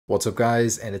What's up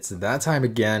guys, and it's that time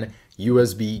again,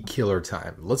 USB killer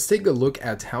time. Let's take a look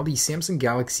at how the Samsung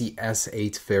Galaxy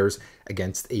S8 fares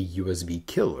against a USB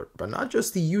killer, but not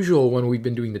just the usual one we've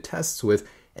been doing the tests with,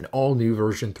 an all-new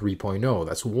version 3.0.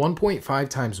 That's 1.5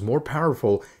 times more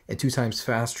powerful and 2 times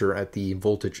faster at the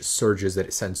voltage surges that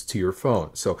it sends to your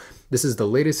phone. So this is the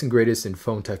latest and greatest in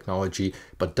phone technology,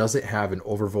 but does it have an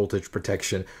overvoltage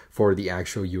protection for the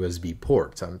actual USB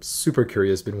port? I'm super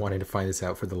curious, been wanting to find this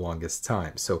out for the longest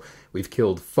time. So we've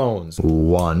killed phones.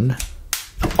 We've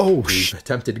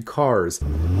attempted cars.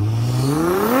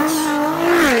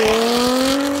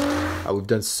 We've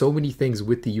done so many things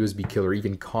with the USB killer,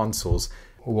 even consoles.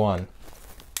 But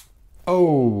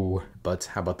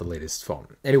how about the latest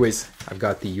phone? Anyways, I've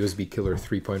got the USB killer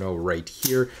 3.0 right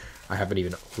here. I haven't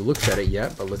even looked at it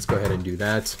yet, but let's go ahead and do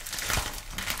that.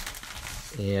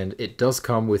 And it does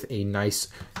come with a nice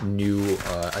new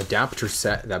adapter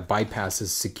set that bypasses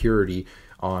security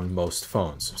on most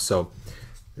phones. So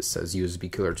this says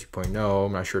USB Killer 2.0.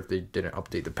 I'm not sure if they didn't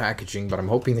update the packaging, but I'm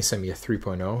hoping they sent me a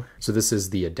 3.0. So this is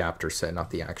the adapter set, not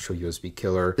the actual USB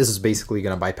killer. This is basically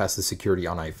going to bypass the security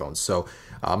on iPhones. So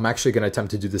I'm actually going to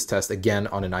attempt to do this test again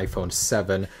on an iPhone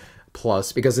 7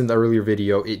 Plus, because in the earlier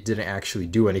video, it didn't actually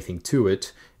do anything to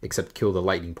it except kill the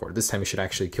lightning port. This time it should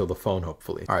actually kill the phone,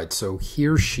 hopefully. All right, so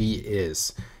here she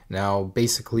is. Now,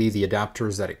 basically the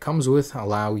adapters that it comes with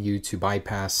allow you to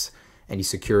bypass any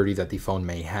security that the phone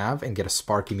may have and get a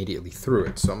spark immediately through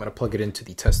it. So I'm going to plug it into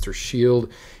the tester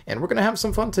shield, and we're going to have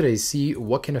some fun today, see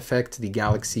what can affect the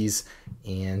Galaxies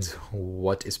and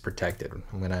what is protected.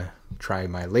 I'm going to try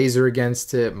my laser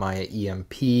against it, my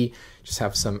EMP, just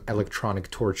have some electronic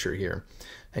torture here.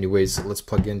 Anyways, let's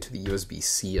plug into the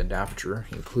USB-C adapter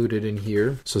included in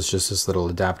here. So it's just this little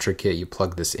adapter kit you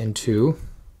plug this into,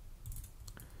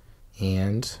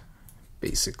 and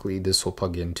basically this will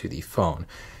plug into the phone.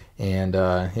 And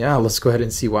yeah, let's go ahead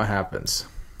and see what happens.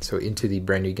 So into the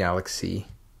brand new Galaxy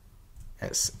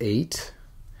S8,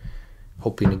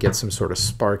 hoping to get some sort of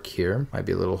spark here. Might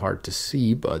be a little hard to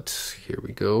see, but here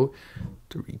we go.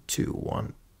 3, 2,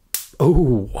 1.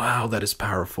 Oh, wow, that is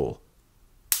powerful.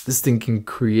 This thing can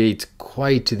create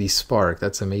quite the spark.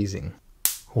 That's amazing.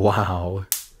 Wow.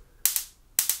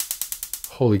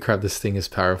 Holy crap, this thing is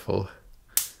powerful.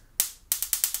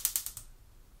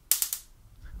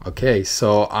 Okay,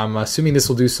 so I'm assuming this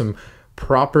will do some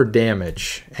proper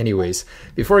damage. Anyways,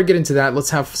 before I get into that, let's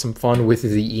have some fun with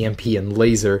the EMP and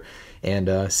laser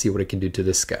and see what it can do to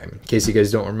this guy. In case you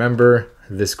guys don't remember,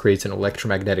 this creates an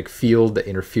electromagnetic field that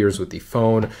interferes with the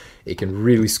phone. It can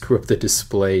really screw up the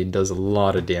display and does a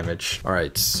lot of damage. All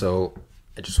right, so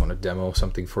I just want to demo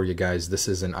something for you guys. This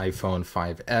is an iPhone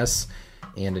 5S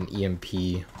and an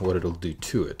EMP, what it'll do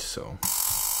to it. So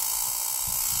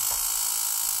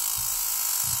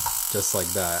just like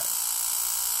that.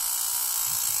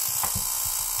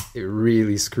 It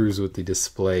really screws with the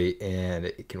display and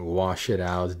it can wash it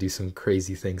out, do some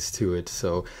crazy things to it.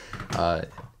 So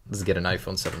let's get an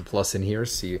iPhone 7 Plus in here,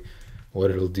 see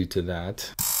what it'll do to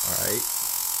that. All right.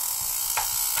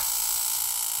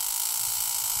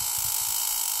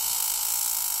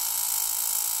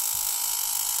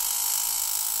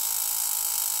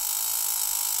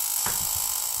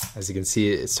 As you can see,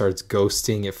 it starts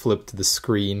ghosting. It flipped the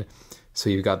screen, so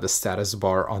you've got the status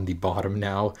bar on the bottom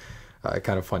now.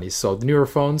 Kind of funny. So the newer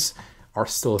phones are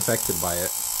still affected by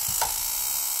it.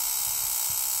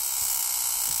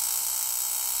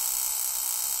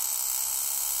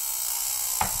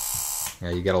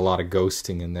 Yeah, you get a lot of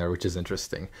ghosting in there, which is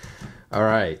interesting. All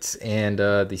right, and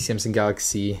the Samsung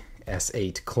Galaxy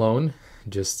S8 clone,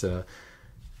 just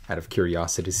out of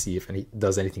curiosity to see if it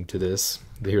does anything to this.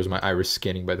 Here's my iris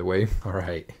scanning, by the way. All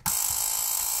right.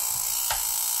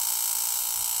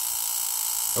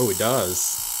 Oh, it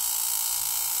does.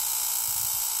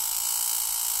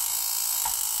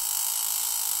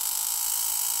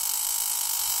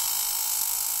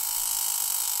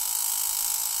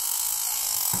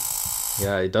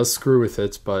 Yeah, it does screw with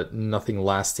it, but nothing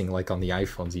lasting like on the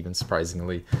iPhones, even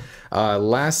surprisingly.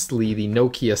 Lastly, the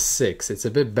Nokia 6. It's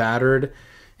a bit battered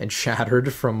and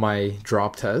shattered from my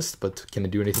drop test, but can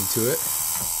it do anything to it?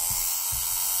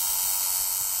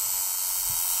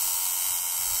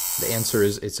 The answer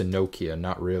is it's a Nokia,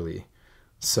 not really.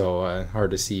 So hard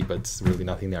to see, but it's really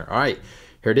nothing there. All right,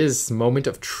 here it is, moment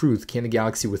of truth. Can the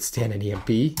Galaxy withstand an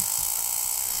EMP?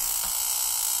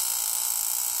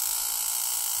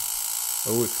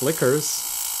 Oh, it flickers.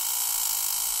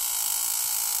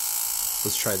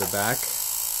 Let's try the back.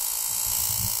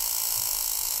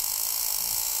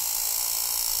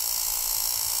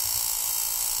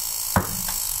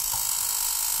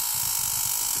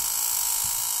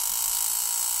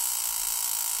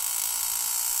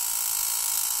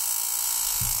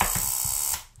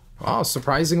 Oh,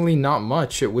 surprisingly not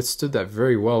much. It withstood that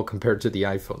very well compared to the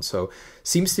iPhone. So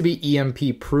seems to be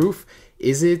EMP proof.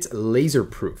 Is it laser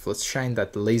proof? Let's shine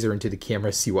that laser into the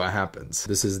camera, see what happens.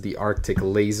 This is the Arctic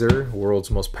laser, world's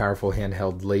most powerful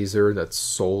handheld laser that's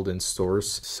sold in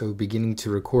stores. So beginning to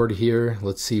record here.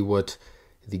 Let's see what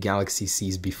the Galaxy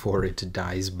sees before it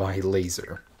dies by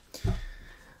laser.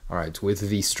 All right, with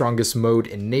the strongest mode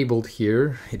enabled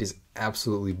here, it is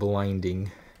absolutely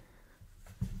blinding.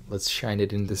 Let's shine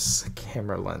it in this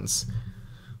camera lens.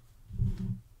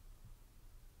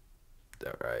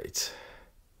 All right.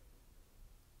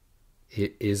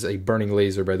 It is a burning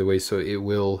laser, by the way, so it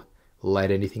will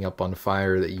light anything up on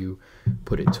fire that you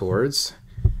put it towards.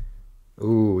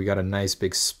 Ooh, we got a nice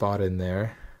big spot in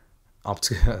there.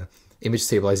 Image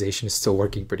stabilization is still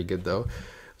working pretty good, though.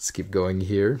 Let's keep going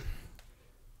here.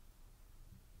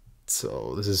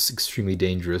 So this is extremely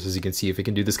dangerous. As you can see, if it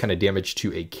can do this kind of damage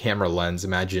to a camera lens,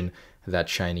 imagine that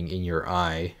shining in your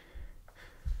eye.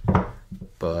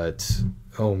 But,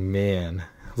 oh man,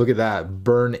 look at that,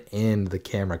 burn in the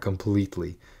camera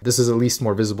completely. This is at least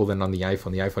more visible than on the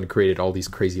iPhone. The iPhone created all these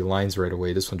crazy lines right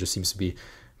away. This one just seems to be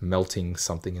melting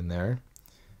something in there.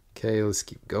 Okay, let's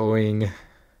keep going.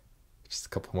 Just a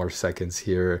couple more seconds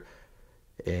here.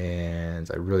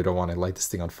 And I really don't want to light this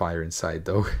thing on fire inside,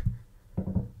 though.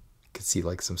 Could see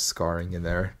like some scarring in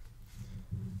there.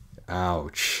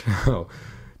 Ouch. Oh,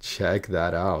 check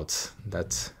that out.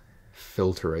 That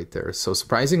filter right there. So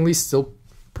surprisingly still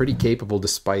pretty capable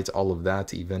despite all of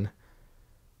that even.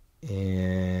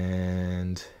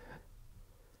 And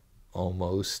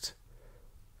almost.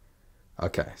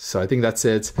 Okay, so I think that's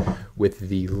it with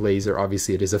the laser.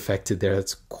 Obviously it is affected there.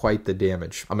 That's quite the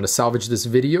damage. I'm going to salvage this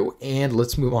video and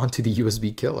let's move on to the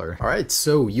USB killer. All right,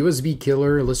 so USB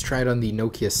killer, let's try it on the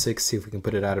Nokia 6, see if we can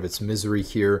put it out of its misery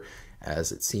here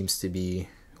as it seems to be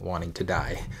wanting to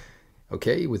die.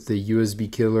 Okay, with the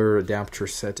USB killer adapter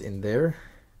set in there,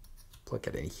 plug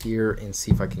it in here and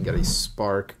see if I can get a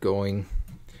spark going.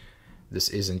 This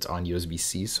isn't on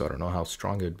USB-C, so I don't know how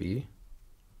strong it would be.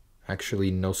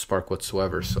 Actually, no spark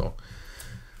whatsoever, so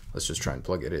let's just try and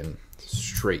plug it in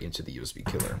straight into the USB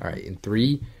killer. All right, in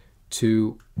 3,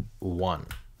 2, 1.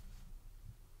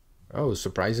 Oh,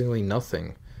 surprisingly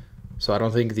nothing. So I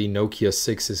don't think the Nokia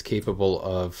 6 is capable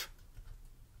of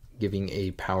giving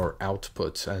a power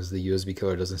output, as the USB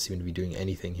killer doesn't seem to be doing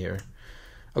anything here.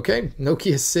 Okay,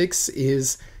 Nokia 6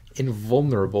 is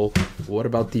invulnerable. What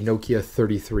about the Nokia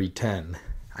 3310?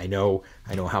 I know,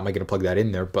 how am I going to plug that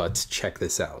in there, but check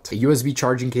this out. A USB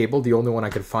charging cable, the only one I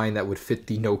could find that would fit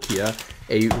the Nokia.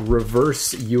 A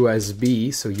reverse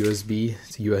USB, so USB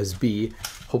to USB.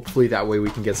 Hopefully that way we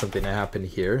can get something to happen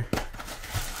here.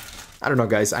 I don't know,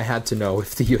 guys, I had to know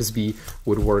if the USB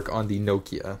would work on the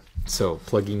Nokia. So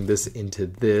plugging this into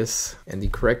this, and the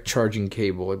correct charging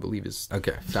cable, I believe is,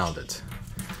 okay, found it.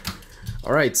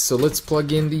 All right, so let's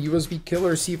plug in the USB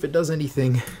killer, see if it does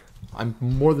anything. I'm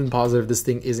more than positive this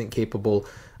thing isn't capable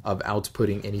of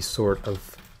outputting any sort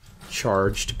of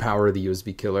charge to power the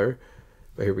USB killer.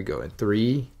 But here we go in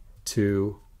 3,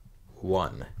 2,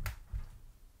 1.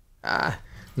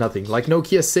 Nothing. Like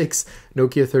Nokia 6,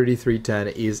 Nokia 3310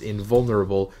 is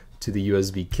invulnerable to the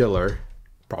USB killer,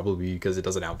 probably because it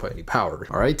doesn't output any power.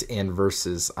 All right, and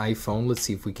versus iPhone, let's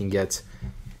see if we can get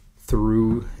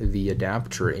through the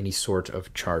adapter any sort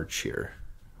of charge here.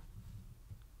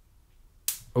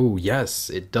 Oh yes,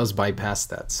 it does bypass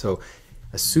that. So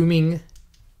assuming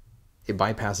it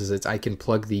bypasses it, I can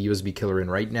plug the USB killer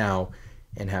in right now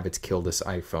and have it kill this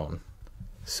iPhone.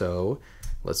 So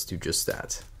let's do just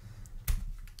that.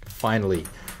 Finally,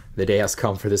 the day has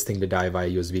come for this thing to die via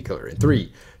USB killer. In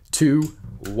 3, 2,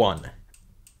 1.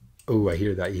 Oh, I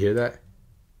hear that. You hear that?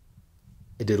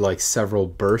 It did like several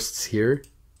bursts here.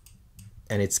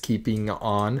 And it's keeping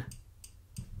on.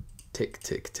 Tick,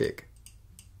 tick, tick.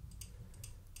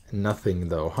 Nothing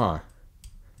though, huh?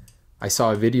 I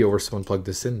saw a video where someone plugged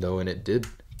this in though, and it did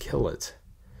kill it.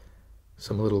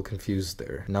 So I'm a little confused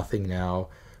there. Nothing now.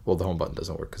 Well, the home button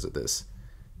doesn't work because of this.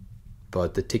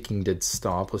 But the ticking did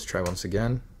stop. Let's try once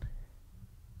again.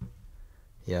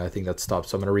 Yeah, I think that stopped.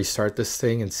 So I'm going to restart this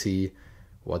thing and see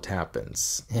what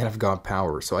happens. And I've got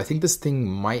power. So I think this thing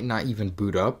might not even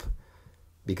boot up,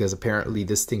 because apparently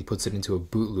this thing puts it into a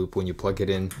boot loop when you plug it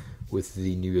in with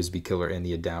the new USB killer and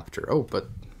the adapter. Oh, but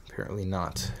apparently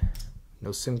not.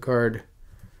 No SIM card,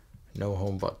 no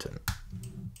home button.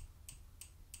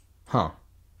 Huh.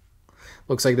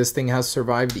 Looks like this thing has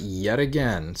survived yet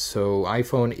again. So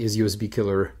iPhone is USB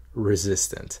killer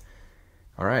resistant.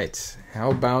 All right,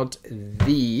 how about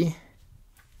the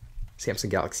Samsung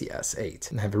Galaxy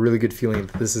S8? And I have a really good feeling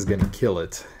that this is going to kill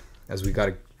it, as we got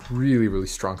a really, really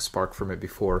strong spark from it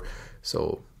before.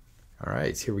 So, all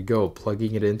right, here we go.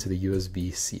 Plugging it into the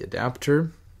USB-C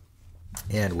adapter.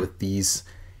 And with these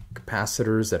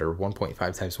capacitors that are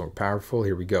 1.5 times more powerful,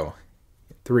 here we go.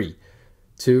 3,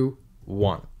 2,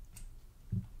 1.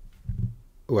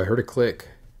 Oh, I heard a click.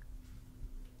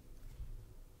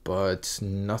 But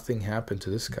nothing happened to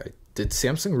this guy. Did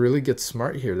Samsung really get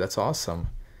smart here? That's awesome.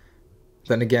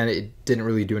 Then again, it didn't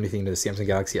really do anything to the Samsung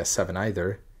Galaxy S7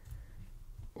 either.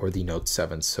 Or the Note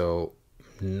 7. So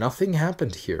nothing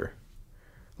happened here.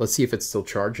 Let's see if it still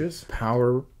charges.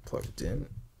 Power plugged in.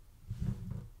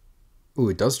 Ooh,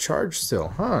 it does charge still,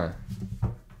 huh?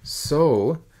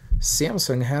 So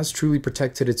Samsung has truly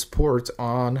protected its port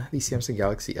on the Samsung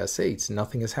Galaxy S8.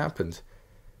 Nothing has happened.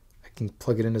 I can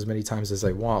plug it in as many times as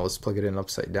I want. Let's plug it in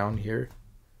upside down here.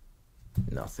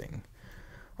 Nothing.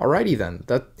 Alrighty then,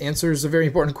 that answers a very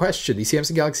important question. The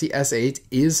Samsung Galaxy S8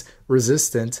 is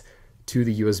resistant to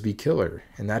the USB killer,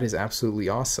 and that is absolutely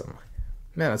awesome.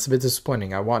 Man, that's a bit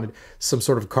disappointing. I wanted some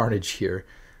sort of carnage here,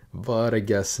 but I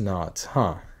guess not,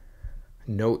 huh?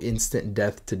 No instant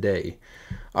death today.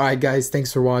 Alright guys,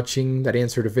 thanks for watching. That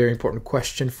answered a very important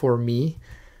question for me.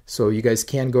 So you guys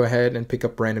can go ahead and pick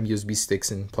up random USB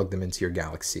sticks and plug them into your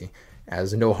Galaxy,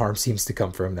 as no harm seems to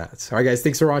come from that. Alright guys,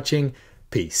 thanks for watching.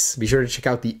 Peace. Be sure to check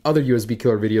out the other USB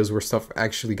killer videos where stuff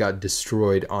actually got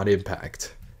destroyed on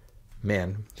impact.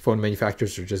 Man, phone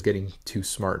manufacturers are just getting too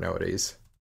smart nowadays.